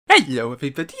Hello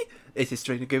everybody, this is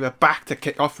Trainer Gamer back to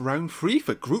kick off round 3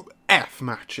 for Group F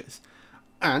matches.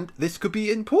 And this could be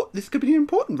an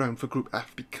important round for Group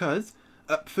F because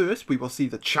up first we will see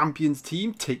the champions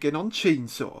team taking on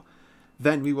Chainsaw.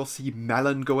 Then we will see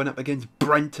Melon going up against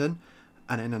Brenton,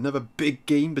 and then another big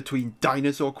game between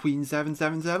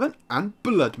DinosaurQueen777 and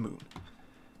Bloodmoon.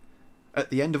 At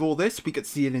the end of all this we could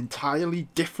see an entirely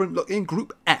different looking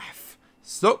Group F.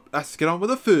 So let's get on with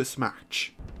the first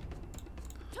match.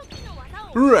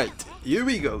 Right, here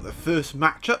we go, the first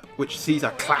matchup, which sees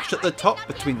a clash at the top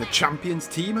between the champions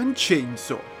team and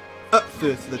Chainsaw. Up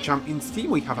first for the champions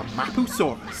team we have a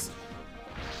Mapusaurus.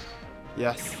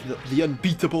 Yes, the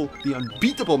unbeatable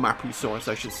Mapusaurus,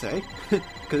 I should say,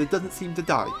 because it doesn't seem to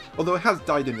die. Although it has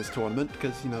died in this tournament,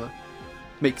 because, you know,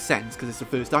 makes sense, because it's the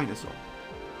first dinosaur.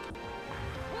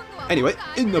 Anyway,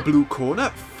 in the blue corner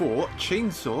for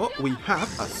Chainsaw, we have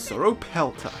a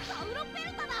Sauropelta.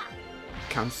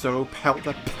 Can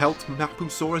Sauropelta pelt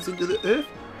Mapusaurus into the earth?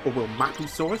 Or will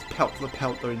Mapusaurus pelt the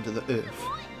Pelter into the earth?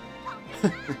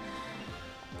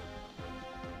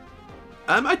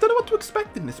 I don't know what to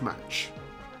expect in this match.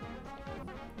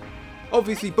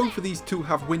 Obviously both of these two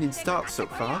have winning starts so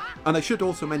far, and I should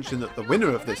also mention that the winner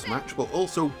of this match will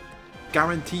also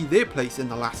guarantee their place in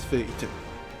the last 32.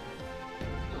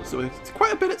 So it's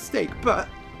quite a bit at stake, but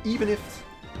even if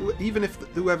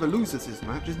whoever loses this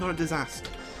match is not a disaster.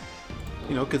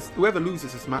 You know, because whoever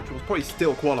loses this match will probably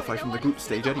still qualify from the group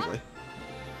stage anyway.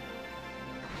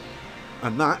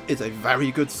 And that is a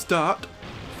very good start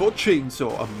for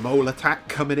Chainsaw. A mole attack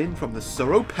coming in from the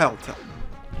Sauropelta.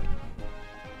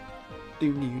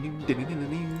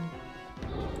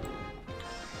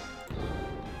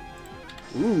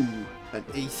 Ooh, an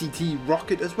ACT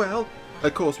rocket as well.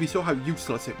 Of course, we saw how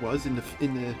useless it was in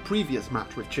the previous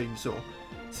match with Chainsaw,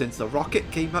 since the rocket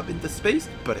came up into space,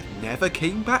 but it never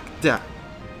came back down.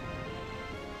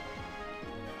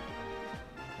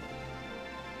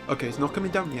 Okay, it's not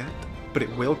coming down yet, but it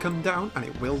will come down and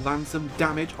it will land some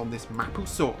damage on this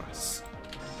Mapusaurus.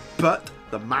 But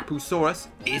the Mapusaurus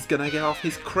is going to get off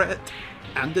his crit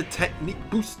and a technique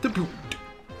boost to boot.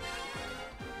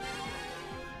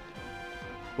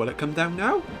 Will it come down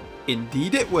now?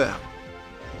 Indeed it will.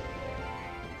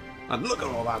 And look at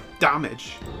all that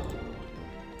damage.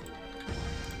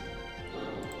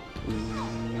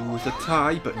 Ooh, it's a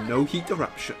tie, but no heat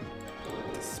eruption.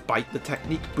 Despite the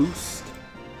technique boost.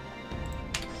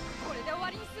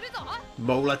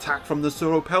 Mole attack from the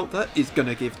Sauropelta is going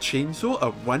to give Chainsaw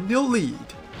a 1-0 lead.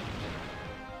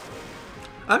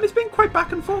 It's been quite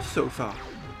back and forth so far.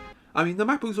 I mean, the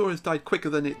Mapusaurus died quicker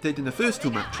than it did in the first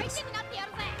two matches.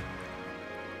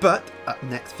 But up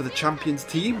next for the champions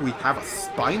team we have a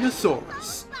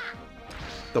Spinosaurus,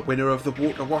 the winner of the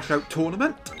water washout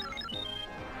tournament.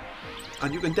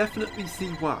 And you can definitely see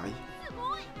why.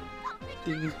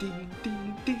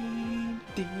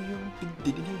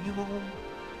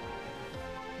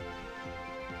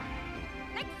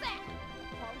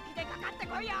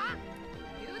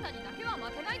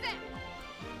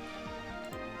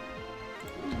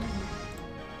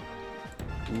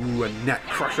 Ooh, a neck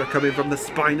crusher coming from the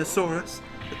Spinosaurus.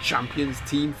 The champions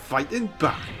team fighting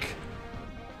back.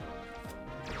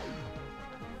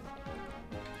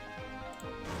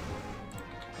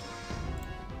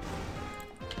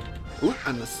 Ooh,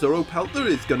 and the Sauropelta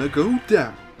is gonna go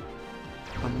down.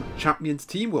 And the champions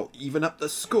team will even up the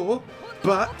score,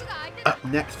 but up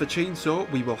next for Chainsaw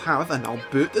we will have an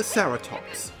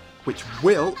Albertoceratops, which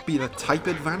will be the type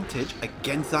advantage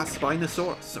against that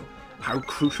Spinosaurus. So how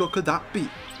crucial could that be?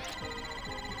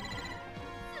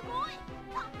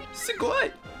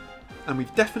 Sugoi! And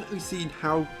we've definitely seen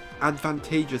how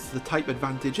advantageous the type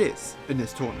advantage is in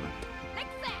this tournament.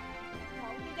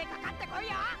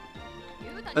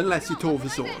 Unless you're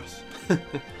Torvosaurus.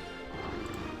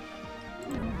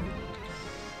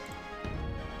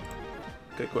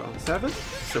 Okay, go on 7.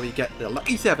 So we get the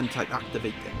lucky 7 type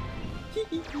activated.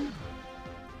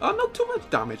 Oh, not too much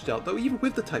damage dealt though, even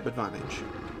with the type advantage.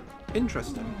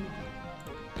 Interesting.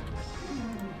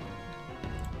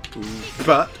 Ooh.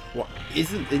 But what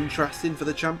isn't interesting for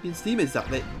the champions team is that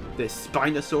this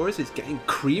Spinosaurus is getting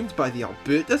creamed by the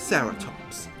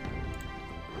Albertoceratops.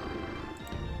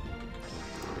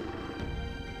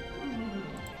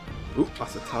 Ooh,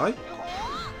 that's a tie.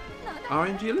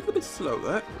 RNG a little bit slow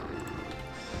there.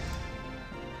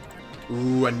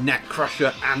 Ooh, a neck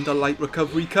crusher and a light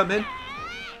recovery coming.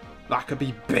 That could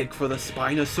be big for the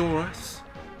Spinosaurus.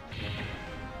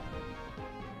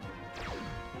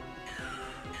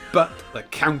 But the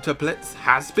counter blitz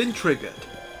has been triggered.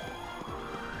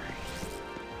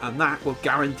 And that will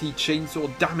guarantee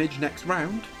Chainsaw damage next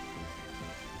round.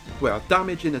 well,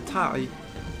 damage in a tie,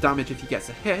 damage if he gets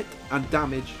a hit, and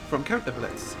damage from counter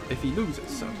blitz if he loses.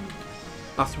 So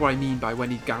that's what I mean by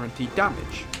when he's guaranteed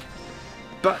damage.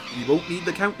 But he won't need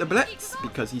the counter blitz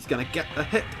because he's going to get a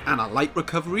hit and a light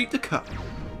recovery to come.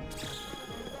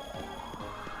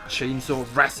 Chainsaw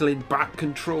wrestling back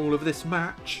control of this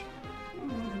match.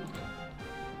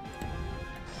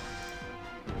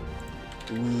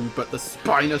 Ooh, but the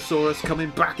Spinosaurus coming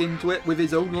back into it with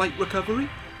his own light recovery.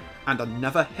 And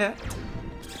another hit.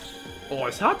 Oh,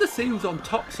 it's hard to say who's on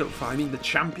top so far. I mean, the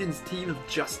champions team have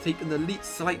just taken the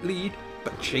slight lead,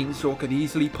 but Chainsaw can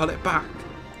easily pull it back.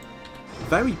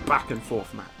 Very back and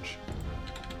forth match.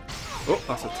 Oh,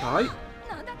 that's a tie.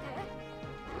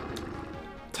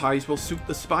 Ties will suit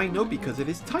the Spino because of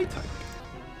his tie type.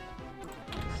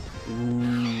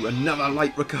 Ooh, another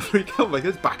light recovery coming.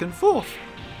 It's back and forth.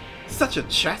 Such a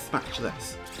chess match,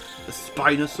 this. The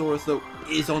Spinosaurus, though,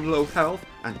 is on low health,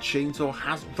 and Chainsaw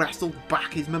has wrestled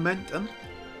back his momentum.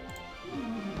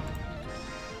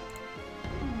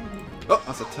 Oh,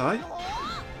 that's a tie.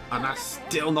 And that's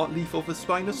still not lethal for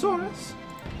Spinosaurus.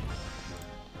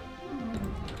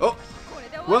 Oh,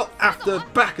 well, after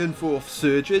back and forth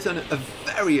surges and a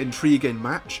very intriguing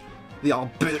match, the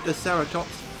Albertoceratops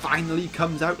finally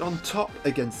comes out on top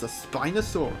against the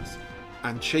Spinosaurus,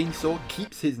 and Chainsaw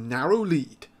keeps his narrow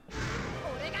lead.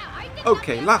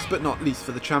 Okay, last but not least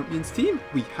for the champions team,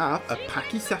 we have a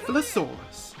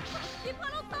Pachycephalosaurus.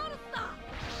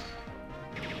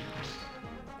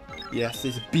 Yes,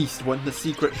 this beast won the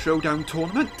Secret Showdown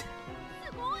tournament,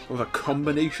 with a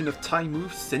combination of tie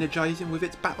moves synergizing with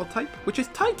its battle type, which is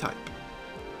tie type.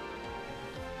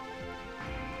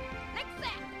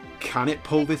 Can it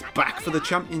pull this back for the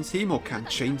champions team, or can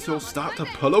Chainsaw start to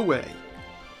pull away?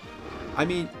 I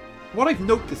mean, what I've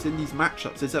noticed in these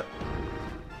matchups is that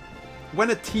when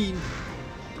a team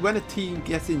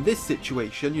gets in this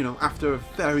situation, you know, after a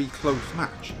very close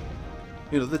match,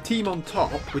 you know, the team on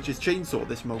top, which is Chainsaw at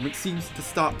this moment, seems to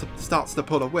starts to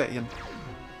pull away, and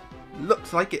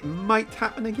looks like it might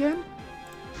happen again.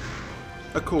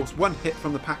 Of course, one hit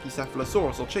from the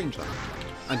Pachycephalosaurus will change that.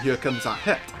 And here comes that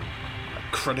hit.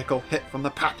 A critical hit from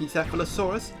the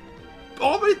Pachycephalosaurus.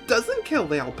 Oh, but it doesn't kill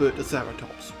the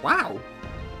Albertoceratops. Wow.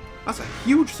 That's a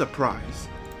huge surprise.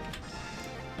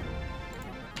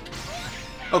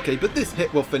 Okay, but this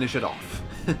hit will finish it off.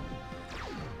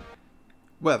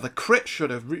 Well, the crit should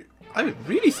have... I was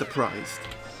really surprised.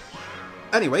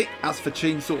 Anyway, as for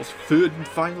Chainsaw's third and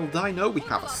final dino, we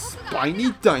have a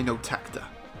spiny Dinotector.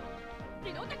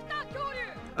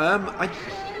 I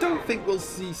don't think we'll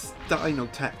see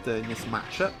Dinotector in this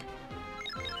matchup.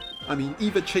 I mean,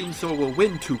 either Chainsaw will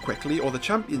win too quickly, or the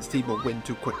champions team will win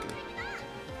too quickly.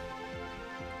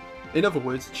 In other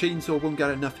words, Chainsaw won't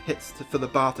get enough hits for the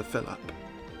bar to fill up.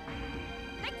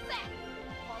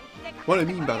 What I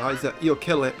mean by that is that he'll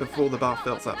kill it before the bar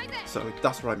fills up. So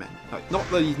that's what I meant. Like, not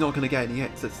that he's not going to get any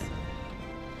hits, it's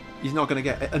he's not going to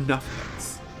get enough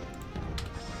hits.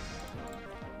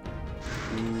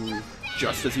 Ooh,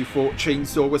 just as you thought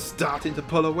Chainsaw was starting to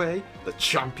pull away, the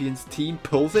champions team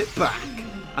pulls it back.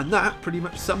 And that pretty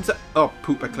much sums it. Oh,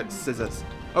 Pooper clicks scissors.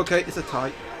 Okay, it's a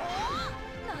tie.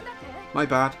 My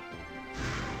bad.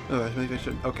 Oh, maybe I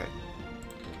shouldn't. Okay.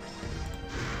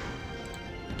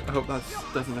 I hope that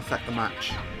doesn't affect the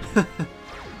match.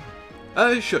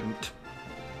 It shouldn't.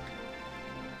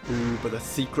 Ooh, but a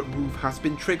secret move has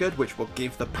been triggered, which will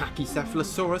give the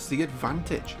Pachycephalosaurus the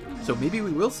advantage. So maybe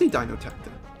we will see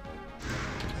Dinotector.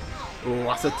 Oh,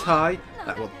 that's a tie.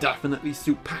 That will definitely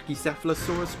suit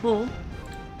Pachycephalosaurus more.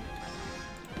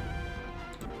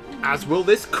 As will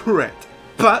this crit.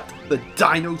 But the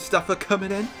Dino Stuffer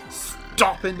coming in,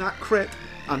 stopping that crit,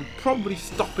 and probably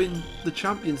stopping the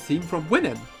champions team from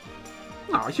winning.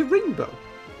 Oh, it's a rainbow.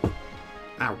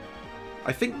 Ow.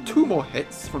 I think 2 more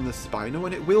hits from the Spino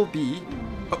and it will be...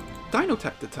 Oh,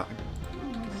 Dinotector time.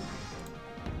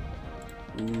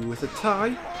 Ooh, it's a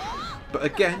tie. But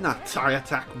again, that tie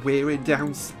attack wearing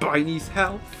down Spiny's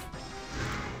health.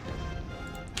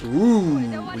 Ooh,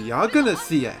 we are gonna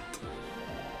see it.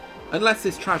 Unless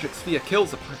this Tragic Sphere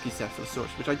kills the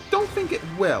Pachycephalosaurus, which I don't think it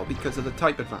will because of the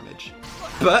type advantage.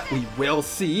 But we will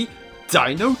see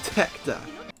Dinotector.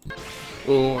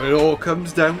 Oh, it all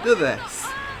comes down to this.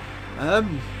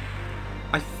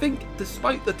 I think,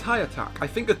 despite the tie attack, I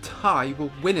think a tie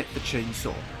will win it for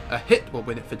Chainsaw. A hit will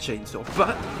win it for Chainsaw,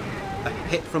 but a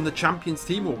hit from the champions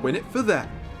team will win it for them.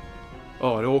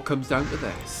 Oh, it all comes down to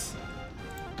this.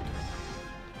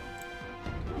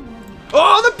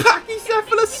 Oh, the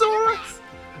Pachycephalosaurus!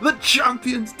 The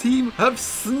champions team have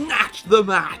snatched the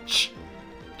match.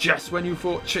 Just when you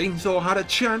thought Chainsaw had a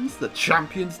chance, the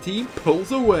champions team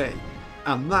pulls away.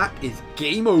 And that is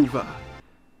game over.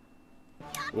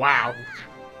 Wow.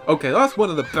 Okay, that's one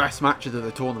of the best matches of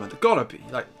the tournament. It gotta be.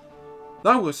 Like,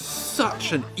 that was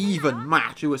such an even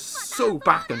match. It was so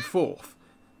back and forth.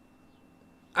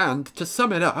 And to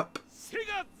sum it up,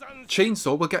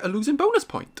 Chainsaw will get a losing bonus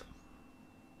point.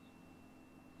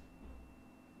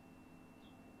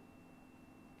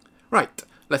 Right,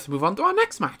 let's move on to our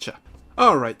next matchup.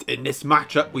 Alright, in this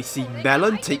matchup we see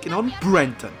Melon taking on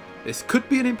Brenton. This could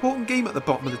be an important game at the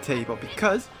bottom of the table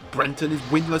because Brenton is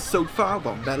winless so far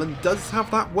while Melon does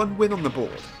have that one win on the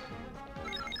board.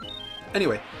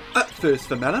 Anyway, up first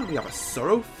for Melon we have a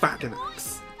Sorrow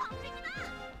Faganax.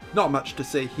 Not much to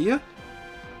say here,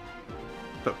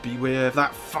 but beware of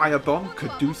that firebomb,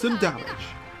 could do some damage.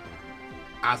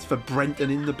 As for Brenton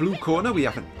in the blue corner we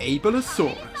have an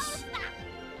Ableosaurus.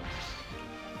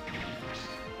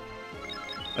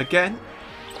 Again,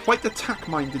 quite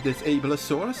attack-minded this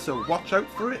Ableosaurus, so watch out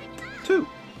for it too.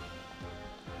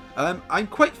 I'm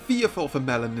quite fearful for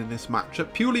Melon in this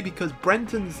matchup, purely because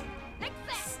Brenton's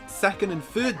second and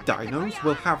third dinos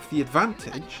will have the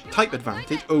type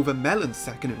advantage over Melon's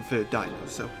second and third dinos,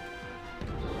 so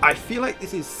I feel like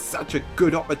this is such a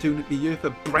good opportunity here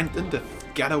for Brenton to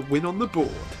get a win on the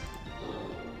board.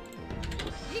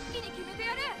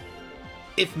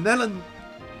 If Melon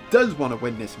does want to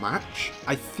win this match,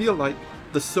 I feel like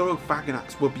the Sorrow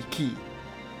Faganax will be key.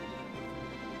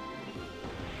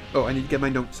 Oh, I need to get my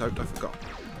notes out, I forgot.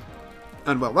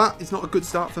 And well, that is not a good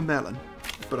start for Melon,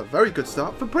 but a very good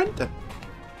start for Brenton.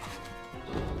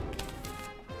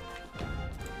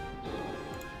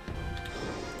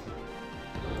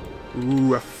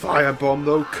 Ooh, a firebomb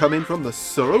though, coming from the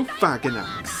Sorrow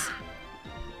Faganax.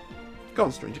 Go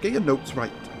on, stranger, get your notes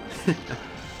right.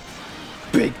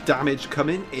 Big damage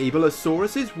coming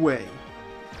Ableosaurus' way.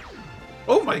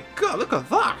 Oh my god, look at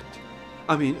that!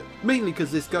 I mean, mainly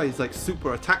because this guy is like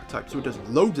super attack type, so it does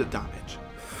loads of damage.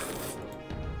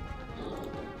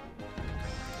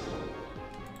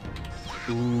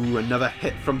 Ooh, another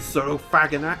hit from Sorrow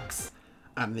Faganax.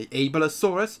 And the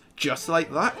Ableosaurus, just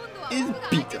like that, is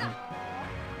beaten.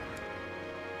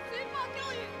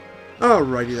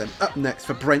 Alrighty then, up next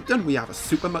for Brenton we have a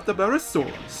Super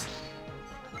Mutabarosaurus.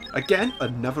 Again,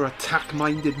 another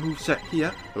attack-minded moveset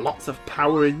here. Lots of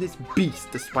power in this beast,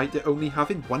 despite it only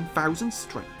having 1000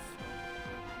 strength.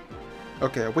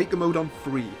 Okay, Awaken mode on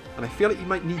 3, and I feel like you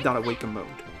might need that Awaken mode.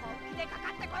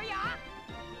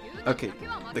 Okay,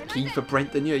 the key for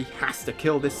Brenton here, he has to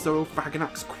kill this Sorrow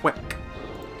Faganax quick.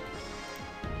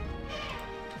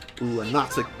 Ooh, and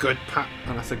that's a good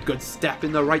good step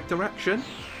in the right direction.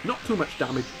 Not too much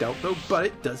damage dealt though, but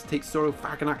it does take Sorrow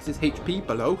Faganax's HP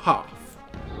below half.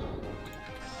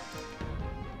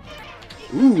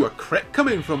 Ooh, a crit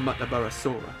coming from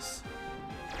Mutabarosaurus.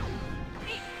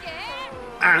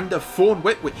 And a Thorn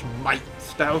Whip which might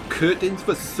spell curtains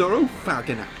for Sorrow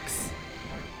Faganax.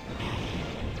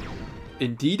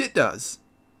 Indeed it does.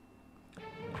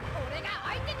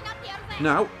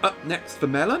 Now, up next for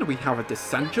Melon we have a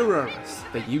Dinosaur.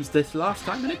 They used this last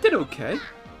time and it did okay.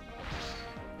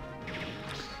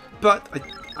 But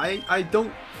I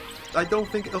don't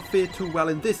think it'll fare too well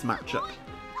in this matchup.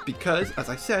 Because, as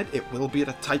I said, it will be at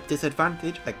a type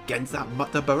disadvantage against that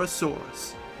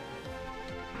Mutabarosaurus.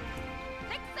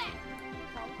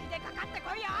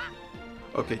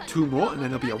 Okay, 2 more and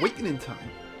then it'll be Awakening time.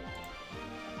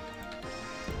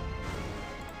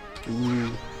 Ooh,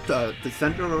 the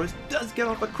Dinosaur does get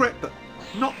off a crit, but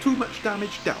not too much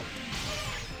damage dealt.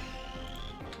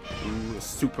 Ooh, the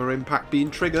Super Impact being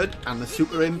triggered and the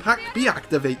Super Impact be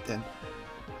activating.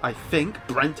 I think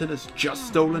Brenton has just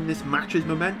stolen this match's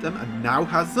momentum and now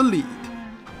has the lead.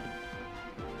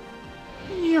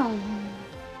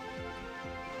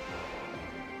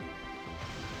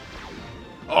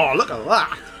 Oh, look at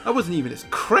that! That wasn't even his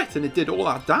crit and it did all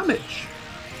that damage.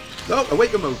 Oh,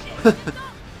 Awaken mode.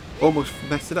 Almost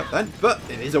messed it up then, but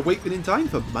it is Awakening time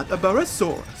for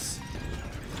Mutabarosaurus.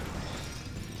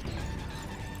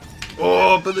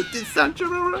 Oh, but the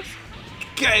Dinosaur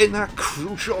getting that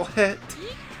crucial hit.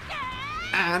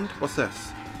 And, what's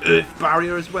this? Earth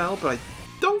Barrier as well, but I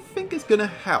don't think it's going to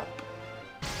help.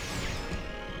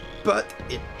 But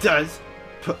it does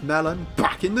put Melon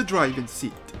back in the driving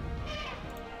seat.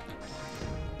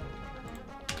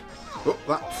 Oh,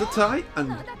 that's a tie,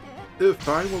 and Earth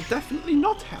Barrier will definitely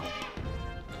not help.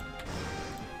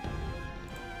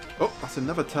 Oh, that's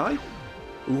another tie.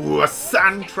 Ooh, a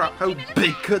Sand Trap. How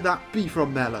big could that be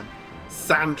from Melon?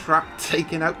 Sand Trap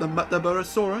taking out the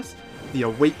Mutabarosaurus. The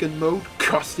Awaken mode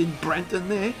costing Brenton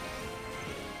there.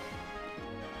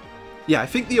 Yeah, I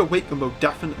think the Awaken mode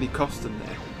definitely cost him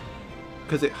there.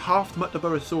 because it halved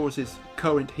Mutabarosaurus'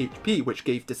 current HP, which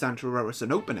gave Dinosaurus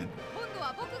an opening.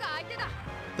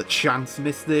 The chance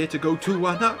missed there to go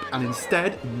 2-1 up, and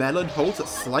instead Melon holds a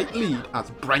slight lead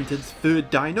as Brenton's third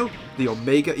dino, the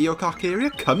Omega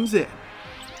Eocarcharia, comes in.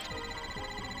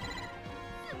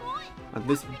 And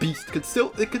this beast could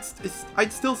still,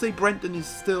 I'd still say Brenton is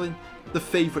still in the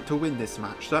favourite to win this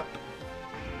matchup,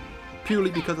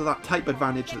 purely because of that type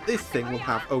advantage that this thing will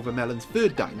have over Melon's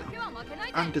third dino,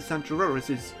 and Dinosaurus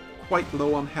is quite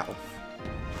low on health.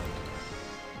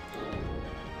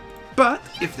 But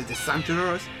if the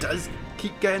Dinosaurus does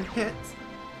keep getting hit,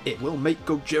 it will make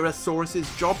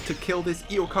Gojirasaurus' job to kill this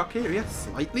Eocarcharia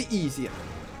slightly easier.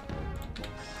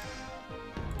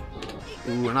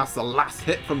 Ooh, and that's the last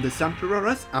hit from the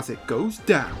Dinosaurus as it goes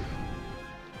down.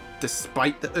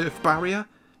 Despite the earth barrier,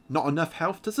 not enough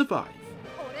health to survive.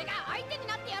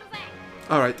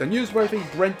 Alright, and here's where I think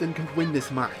Brenton can win this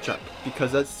matchup,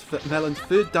 because as for Melon's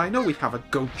third dino, we have a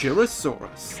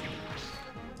Gojirasaurus.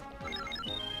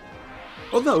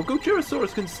 Although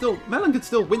Gojirasaurus Melon can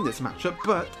still win this matchup,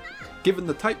 but given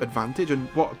the type advantage and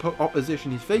what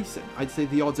opposition he's facing, I'd say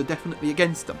the odds are definitely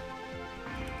against him.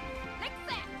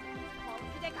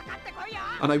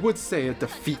 And I would say a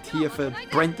defeat here for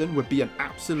Brenton would be an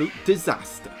absolute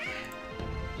disaster.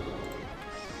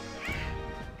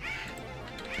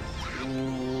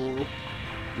 Ooh,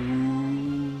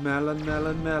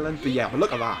 Melon. But yeah,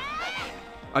 look at that.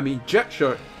 I mean, Jet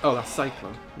Shirt. Oh, that's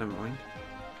Cyclone. Never mind.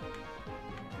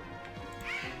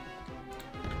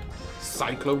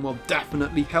 Cyclone will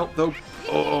definitely help though.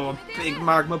 Oh, big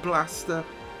Magma Blaster.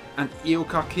 And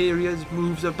Eocarcharia's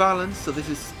moves are balanced, so this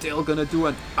is still going to do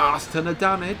an arse ton of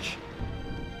damage.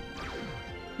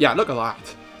 Yeah, look at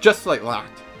that. Just like that.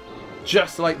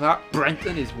 Just like that,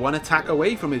 Brenton is one attack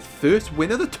away from his first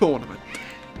win of the tournament.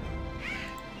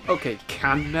 Okay,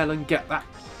 can Melon get that?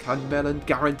 Can Melon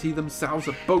guarantee themselves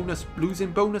a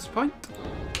losing bonus point?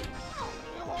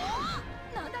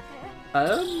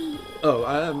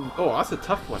 Oh, that's a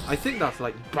tough one. I think that's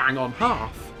like bang on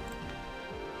half.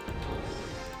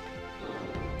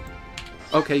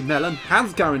 Okay, Melon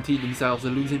has guaranteed themselves a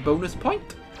losing bonus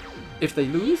point if they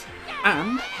lose,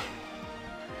 and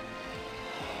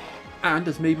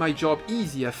has made my job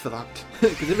easier for that.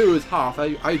 Because if it was half,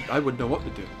 I wouldn't know what to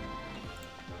do.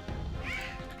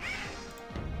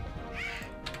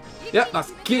 Yep,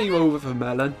 that's game over for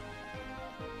Melon.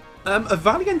 A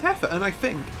valiant effort, and I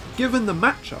think, given the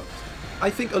matchups, I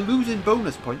think a losing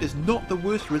bonus point is not the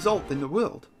worst result in the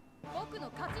world.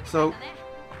 So,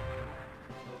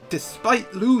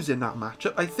 despite losing that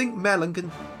matchup, I think Melon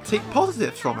can take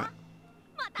positives from it.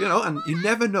 You know, and you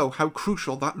never know how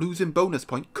crucial that losing bonus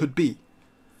point could be.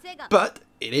 But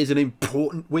it is an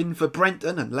important win for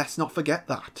Brenton, and let's not forget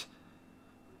that.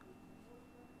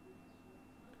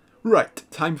 Right,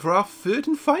 time for our third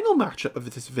and final matchup of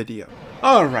this video.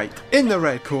 Alright, in the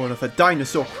red corner for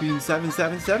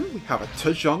DinosaurQueen777, we have a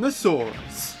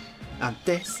Tjongasaurus. And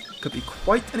this could be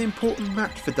quite an important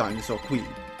match for Dinosaur Queen.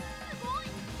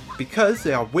 Because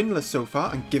they are winless so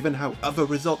far, and given how other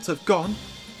results have gone,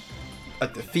 a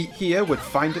defeat here would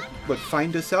find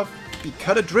herself be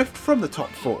cut adrift from the top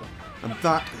 4, and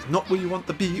that is not where you want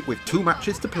to be with 2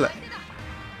 matches to play.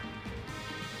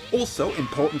 Also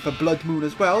important for Bloodmoon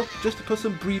as well, just to put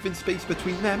some breathing space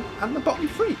between them and the bottom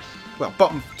 3. Well,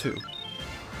 bottom 2.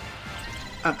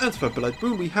 And as for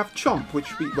Bloodmoon, we have Chomp,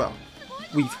 which we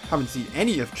haven't seen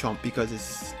any of Chomp because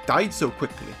it's died so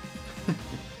quickly.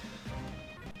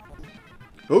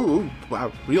 Oh,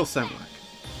 wow, real sound lag.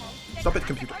 Stop it,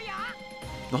 computer.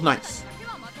 Not nice.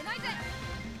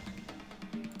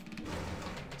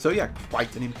 So yeah,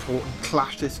 quite an important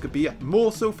clash this could be,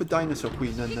 more so for Dinosaur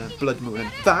Queen than Bloodmoon,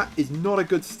 and that is not a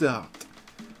good start.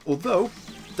 Although,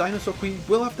 Dinosaur Queen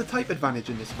will have the type advantage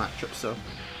in this matchup, so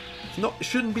it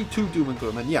shouldn't be too doom and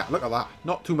gloom, and yeah, look at that,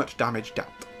 not too much damage dealt.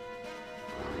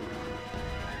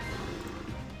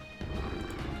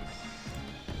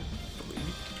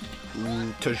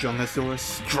 Ooh, Tjongasaurus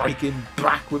striking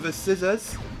back with the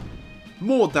scissors.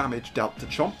 More damage dealt to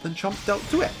Chomp than Chomp dealt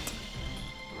to it.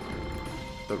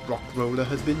 The Rock Roller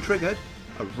has been triggered.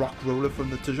 A Rock Roller from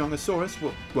the Tjongasaurus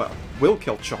will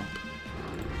kill Chomp.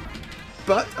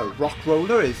 But a Rock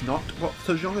Roller is not what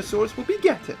Tjongasaurus will be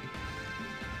getting.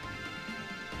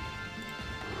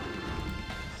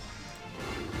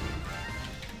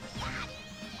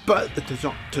 But the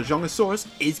Tjongasaurus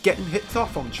is getting hits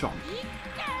off on Chomp.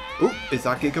 Oh, is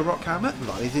that Giga Rock Hammer?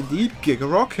 That is indeed Giga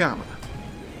Rock Hammer.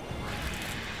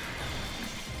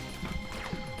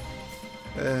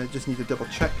 Just need to double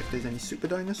check if there's any super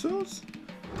dinosaurs.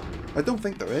 I don't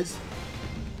think there is.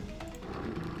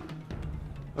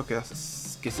 Okay, that's a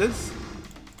Skissers.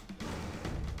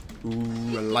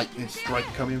 Ooh, a lightning strike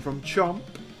coming from Chomp.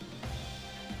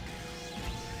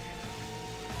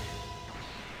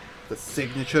 The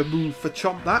signature move for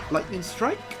Chomp, that lightning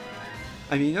strike.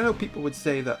 I mean, I know people would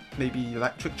say that maybe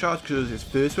electric charge because it was his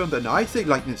first one, but no, I'd say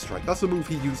lightning strike. That's the move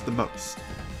he used the most.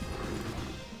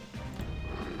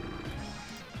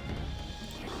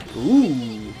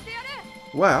 Ooh.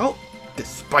 Well,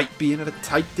 despite being at a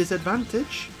tight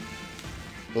disadvantage,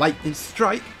 lightning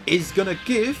strike is going to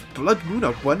give Bloodmoon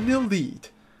a 1-0 lead.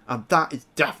 And that is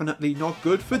definitely not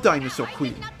good for Dinosaur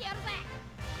Queen.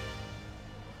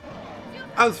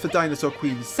 As for Dinosaur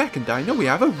Queen's second dino, we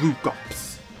have a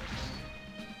Rugops.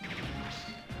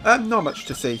 Not much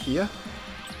to say here.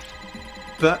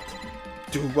 But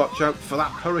do watch out for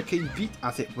that Hurricane Beat,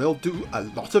 as it will do a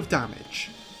lot of damage.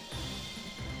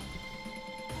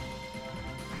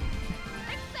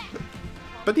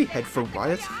 But he headphone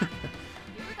wires.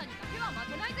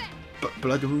 But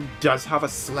Bloodmoon does have a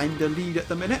slender lead at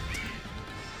the minute.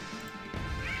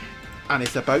 And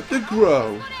it's about to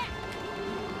grow.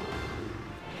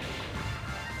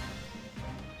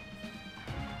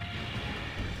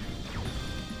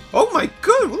 Oh my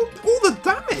god, all the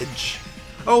damage!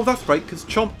 Oh, that's right, because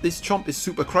this Chomp is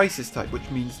Super Crisis type, which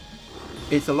means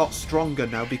it's a lot stronger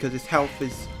now because its health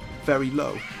is very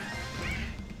low.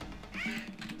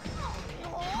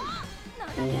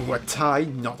 Ooh, a tie,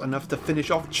 not enough to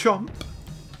finish off Chomp.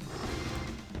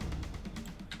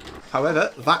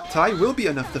 However, that tie will be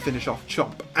enough to finish off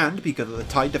Chomp, and because of the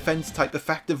tie defense type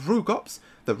effect of Rugops,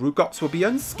 the Rugops will be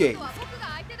unscathed.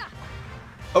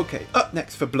 Okay, up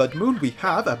next for Bloodmoon, we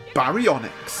have a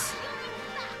Baryonyx.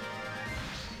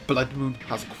 Bloodmoon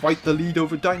has quite the lead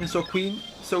over Dinosaur Queen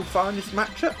so far in this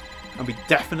matchup, and we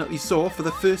definitely saw for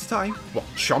the first time what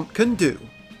Chomp can do.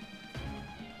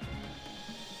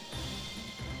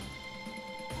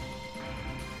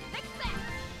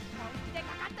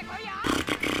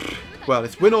 Well,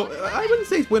 it's win or... I wouldn't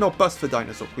say it's win or bust for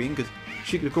Dinosaur Queen, because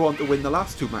she could go on to win the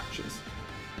last 2 matches.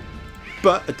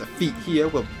 But a defeat here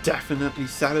will definitely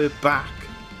set her back.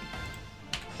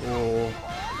 Oh,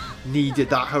 needed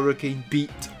that Hurricane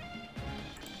Beat.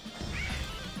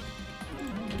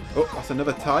 Oh, that's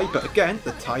another tie, but again,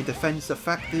 the tie defense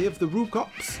effect there of the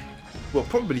Rugops will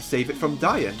probably save it from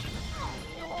dying.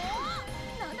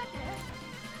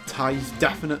 Tie's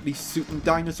definitely suiting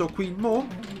Dinosaur Queen more.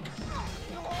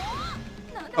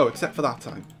 Oh, except for that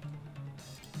time.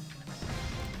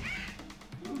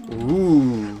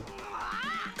 Ooh.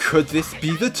 Could this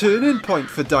be the turning point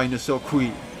for Dinosaur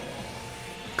Queen?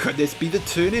 Could this be the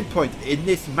turning point in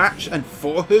this match and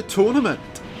for her tournament?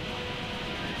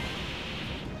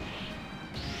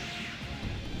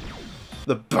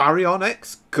 The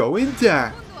Baryonyx going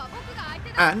down.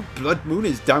 And Bloodmoon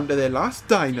is down to their last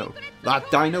dino. That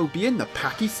dino being the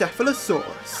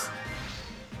Pachycephalosaurus.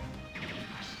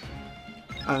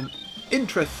 And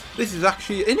this is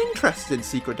actually an interesting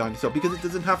secret dinosaur because it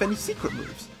doesn't have any secret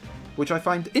moves, which I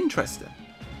find interesting.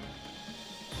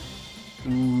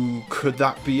 Ooh, could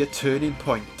that be a turning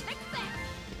point?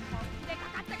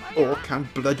 Or can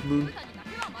Bloodmoon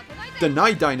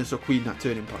deny Dinosaur Queen that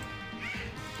turning point?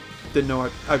 Didn't know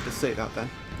how to say that then.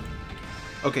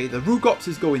 Okay, the Rugops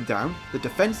is going down, the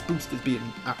defense boost is being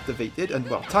activated, and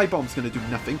well, Tie Bomb's going to do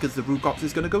nothing because the Rugops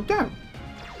is going to go down.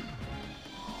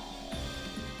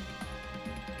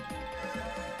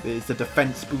 There's the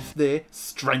defense boost there,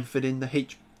 strengthening the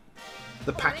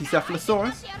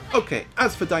Pachycephalosaurus. Okay,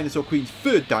 as for Dinosaur Queen's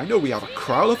third dino, we have a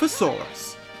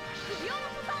Cryolophosaurus.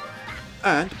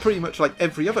 And pretty much like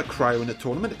every other cryo in the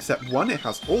tournament, except one, it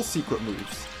has all secret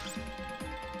moves.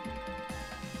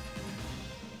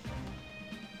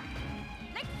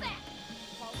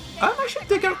 I should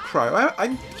dig out Cryo.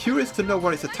 I'm curious to know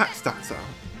what its attack stats are.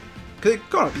 Because it's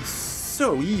gotta be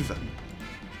so even.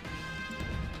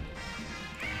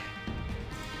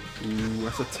 Ooh,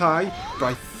 that's a tie, but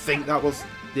I think that was...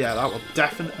 yeah, that will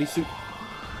definitely suit...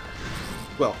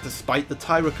 well, despite the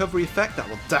tie recovery effect, that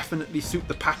will definitely suit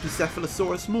the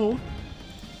Pachycephalosaurus more.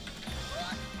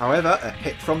 However, a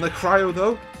hit from the Cryo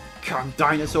though. Can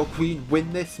Dinosaur Queen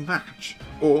win this match?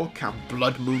 Or can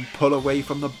Bloodmoon pull away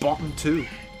from the bottom 2?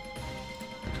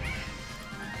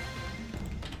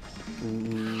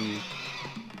 Ooh.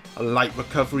 A light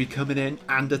recovery coming in,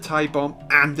 and a tie bomb,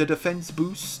 and a defense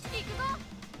boost.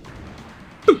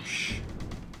 Boosh!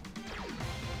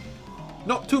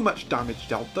 Not too much damage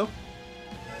dealt though.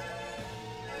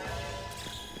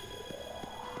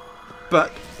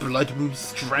 But Bloodmoon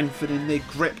strengthening their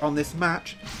grip on this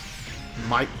match.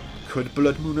 Could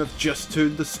Bloodmoon have just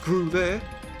turned the screw there?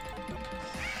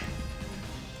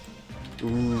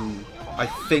 Ooh, I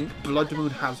think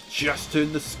Bloodmoon has just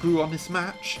turned the screw on this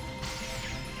match.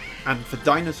 And for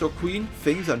Dinosaur Queen,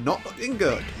 things are not looking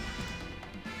good.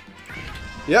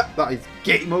 Yep, that is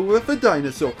game over for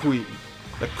Dinosaur Queen.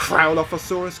 The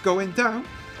Crowlophosaurus going down.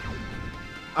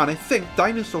 And I think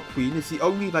Dinosaur Queen is the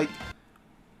only, like,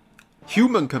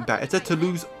 human competitor to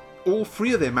lose all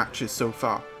 3 of their matches so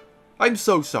far. I'm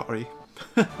so sorry.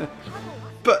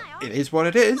 But it is what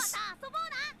it is.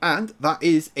 And that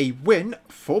is a win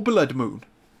for Bloodmoon.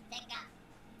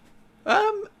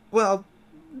 Well,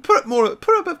 put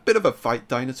up a bit of a fight,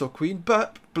 Dinosaur Queen,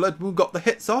 but Bloodmoon got the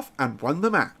hits off and won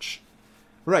the match.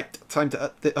 Right, time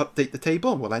to update the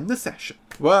table and we'll end the session.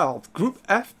 Well, Group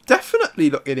F definitely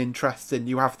looking interesting.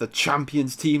 You have the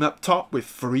champions team up top with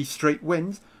 3 straight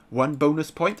wins, 1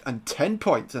 bonus point and 10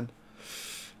 points.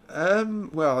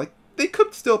 And, well, they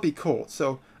could still be caught,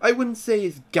 so I wouldn't say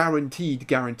it's guaranteed,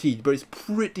 but it's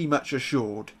pretty much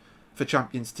assured for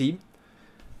champions team.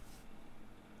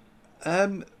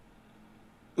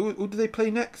 Who do they play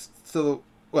next? So,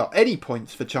 well, any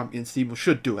points for champions team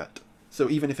should do it. So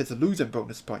even if it's a losing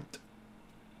bonus point.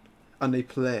 And they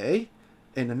play,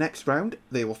 in the next round,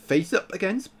 they will face up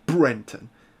against Brenton.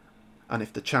 And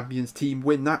if the champions team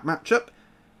win that matchup,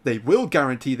 they will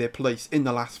guarantee their place in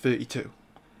the last 32.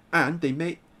 And they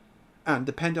may, and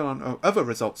depending on how other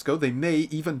results go, they may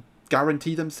even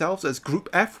guarantee themselves as Group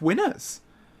F winners.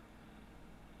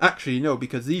 Actually, no,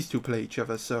 because these two play each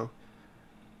other, so...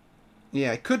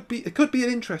 yeah, it could be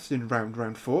an interesting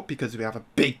round 4, because we have a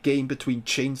big game between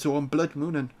Chainsaw and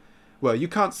Bloodmoon, and, well, you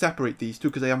can't separate these two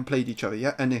because they haven't played each other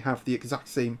yet, and they have the exact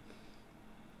same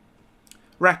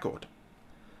record.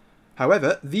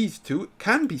 However, these two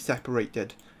can be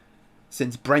separated.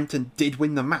 Since Brenton did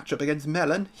win the matchup against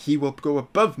Melon, he will go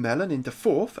above Melon into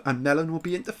 4th, and Melon will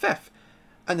be into 5th.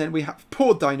 And then we have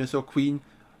poor Dinosaur Queen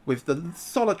with the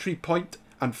solitary point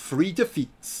and 3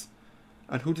 defeats.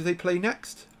 And who do they play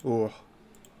next? Oh,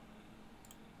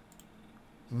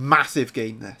 massive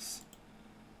game this.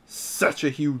 Such a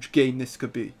huge game this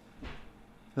could be.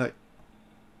 Like,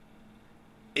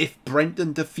 if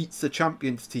Brenton defeats the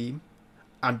champions team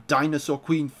and Dinosaur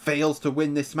Queen fails to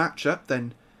win this matchup,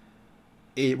 then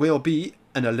it will be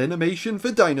an elimination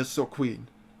for Dinosaur Queen.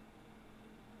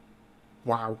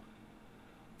 Wow.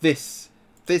 This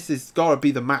has got to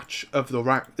be the match of the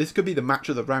round. This could be the match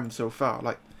of the round so far.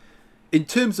 Like, in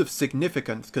terms of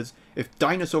significance, because if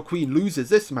Dinosaur Queen loses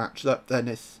this match, then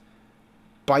it's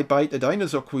bye-bye to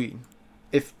Dinosaur Queen.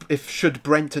 If should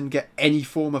Brenton get any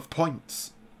form of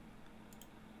points.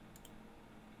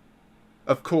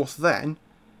 Of course, then,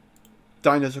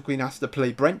 Dinosaur Queen has to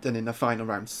play Brenton in the final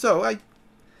round. So,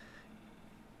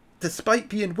 despite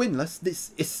being winless,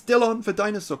 this is still on for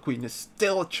Dinosaur Queen. There's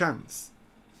still a chance.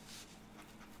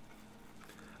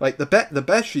 Like, the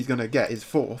best she's going to get is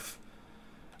 4th.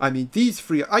 I mean, these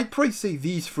 3, I'd probably say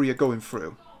these 3 are going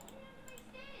through.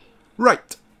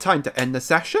 Right, time to end the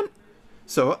session.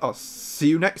 So, I'll see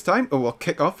you next time, or we'll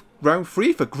kick off round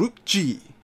 3 for Group G.